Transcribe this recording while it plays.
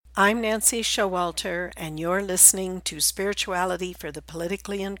I'm Nancy Showalter, and you're listening to Spirituality for the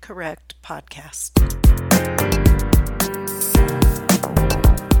Politically Incorrect podcast.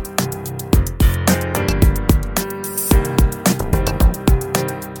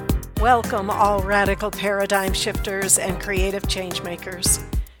 Welcome, all radical paradigm shifters and creative change makers.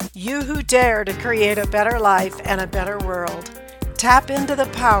 You who dare to create a better life and a better world. Tap into the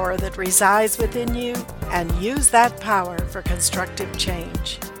power that resides within you and use that power for constructive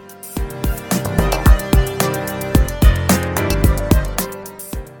change.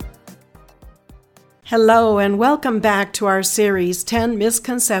 Hello, and welcome back to our series 10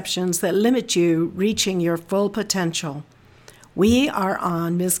 Misconceptions That Limit You Reaching Your Full Potential. We are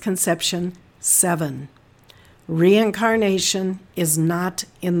on Misconception 7. Reincarnation is not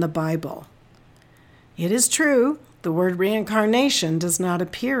in the Bible. It is true, the word reincarnation does not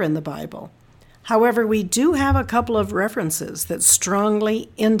appear in the Bible. However, we do have a couple of references that strongly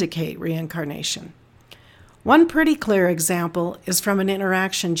indicate reincarnation. One pretty clear example is from an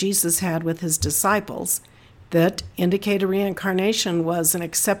interaction Jesus had with his disciples that indicated reincarnation was an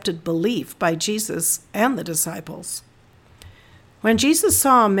accepted belief by Jesus and the disciples. When Jesus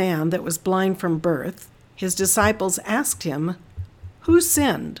saw a man that was blind from birth, his disciples asked him, "Who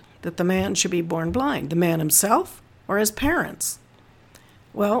sinned that the man should be born blind, the man himself or his parents?"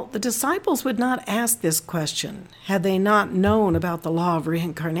 Well, the disciples would not ask this question had they not known about the law of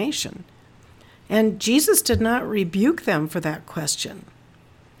reincarnation. And Jesus did not rebuke them for that question.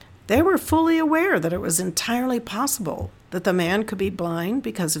 They were fully aware that it was entirely possible that the man could be blind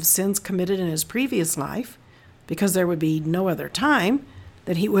because of sins committed in his previous life, because there would be no other time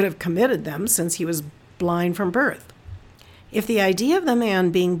that he would have committed them since he was blind from birth. If the idea of the man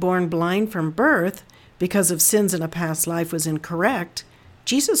being born blind from birth because of sins in a past life was incorrect,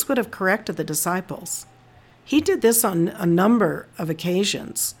 Jesus would have corrected the disciples. He did this on a number of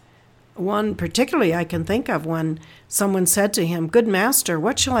occasions. One particularly I can think of when someone said to him, "Good master,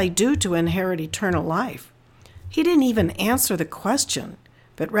 what shall I do to inherit eternal life?" He didn't even answer the question,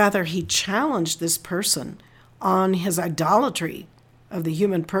 but rather he challenged this person on his idolatry of the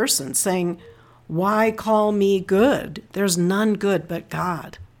human person, saying, "Why call me good? There's none good but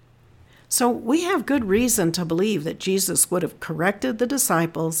God." So we have good reason to believe that Jesus would have corrected the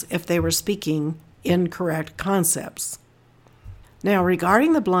disciples if they were speaking incorrect concepts. Now,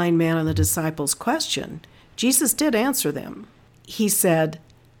 regarding the blind man and the disciples' question, Jesus did answer them. He said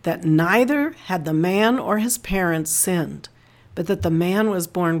that neither had the man or his parents sinned, but that the man was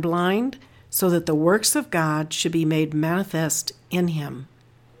born blind so that the works of God should be made manifest in him.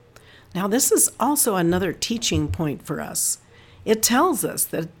 Now, this is also another teaching point for us. It tells us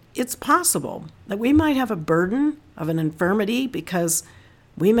that it's possible that we might have a burden of an infirmity because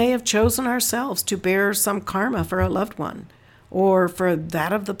we may have chosen ourselves to bear some karma for a loved one, or for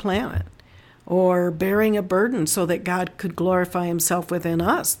that of the planet, or bearing a burden so that God could glorify himself within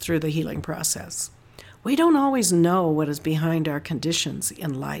us through the healing process. We don't always know what is behind our conditions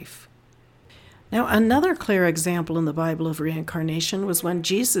in life. Now, another clear example in the Bible of reincarnation was when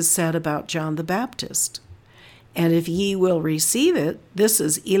Jesus said about John the Baptist, "And if ye will receive it, this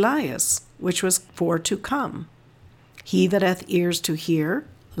is Elias, which was for to come. He that hath ears to hear,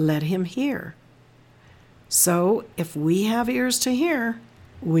 let him hear." So, if we have ears to hear,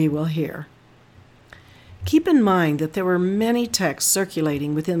 we will hear. Keep in mind that there were many texts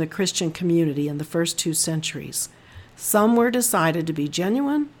circulating within the Christian community in the first 2 centuries. Some were decided to be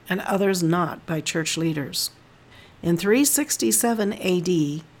genuine and others not by church leaders. In 367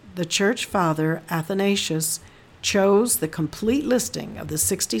 AD, the church father Athanasius chose the complete listing of the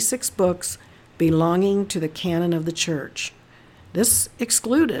 66 books belonging to the canon of the church. This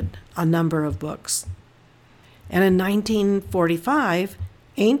excluded a number of books. And in 1945,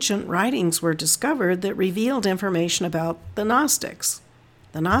 ancient writings were discovered that revealed information about the Gnostics.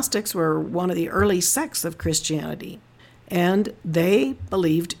 The Gnostics were one of the early sects of Christianity, and they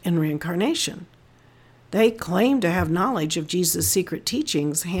believed in reincarnation. They claimed to have knowledge of Jesus' secret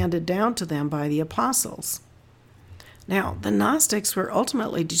teachings handed down to them by the apostles. Now, the Gnostics were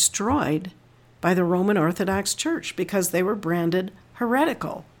ultimately destroyed by the Roman Orthodox Church because they were branded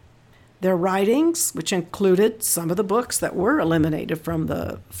heretical. Their writings, which included some of the books that were eliminated from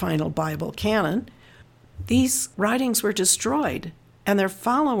the final Bible canon, these writings were destroyed, and their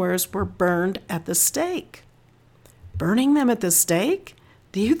followers were burned at the stake. Burning them at the stake?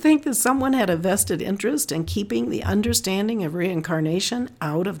 Do you think that someone had a vested interest in keeping the understanding of reincarnation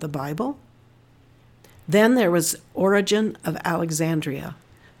out of the Bible? Then there was Origen of Alexandria,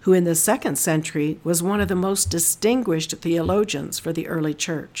 who in the 2nd century was one of the most distinguished theologians for the early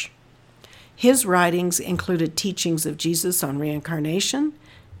church. His writings included teachings of Jesus on reincarnation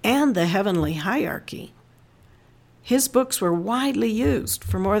and the heavenly hierarchy. His books were widely used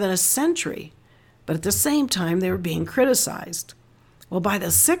for more than a century, but at the same time they were being criticized. Well, by the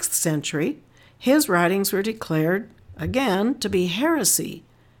 6th century, his writings were declared, again, to be heresy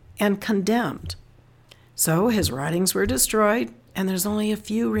and condemned. So his writings were destroyed, and there's only a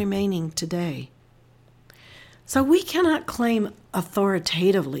few remaining today. So we cannot claim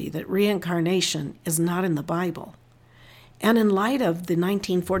authoritatively that reincarnation is not in the Bible. And in light of the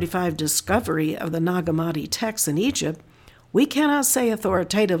 1945 discovery of the Nag Hammadi texts in Egypt, we cannot say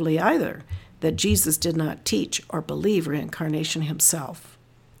authoritatively either that Jesus did not teach or believe reincarnation himself.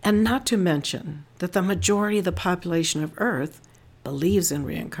 And not to mention that the majority of the population of Earth believes in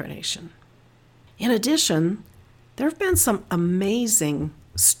reincarnation. In addition, there have been some amazing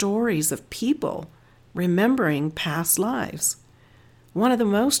stories of people remembering past lives. One of the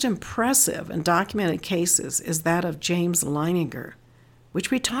most impressive and documented cases is that of James Leininger, which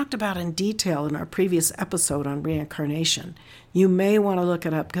we talked about in detail in our previous episode on reincarnation. You may want to look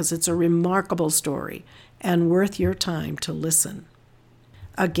it up because it's a remarkable story and worth your time to listen.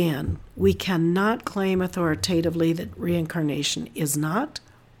 Again, we cannot claim authoritatively that reincarnation is not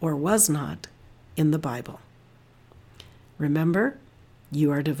or was not in the Bible. Remember,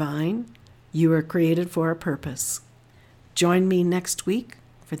 you are divine. You are created for a purpose. Join me next week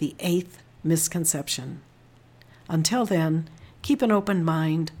for the 8th misconception. Until then, keep an open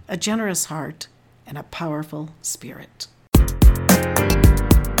mind, a generous heart, and a powerful spirit.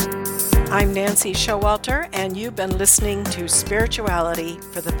 I'm Nancy Showalter, and you've been listening to Spirituality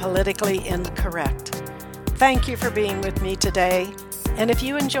for the Politically Incorrect. Thank you for being with me today, and if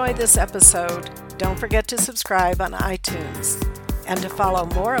you enjoyed this episode, don't forget to subscribe on iTunes. And to follow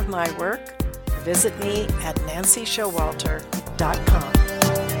more of my work, visit me at nancyshowalter.com.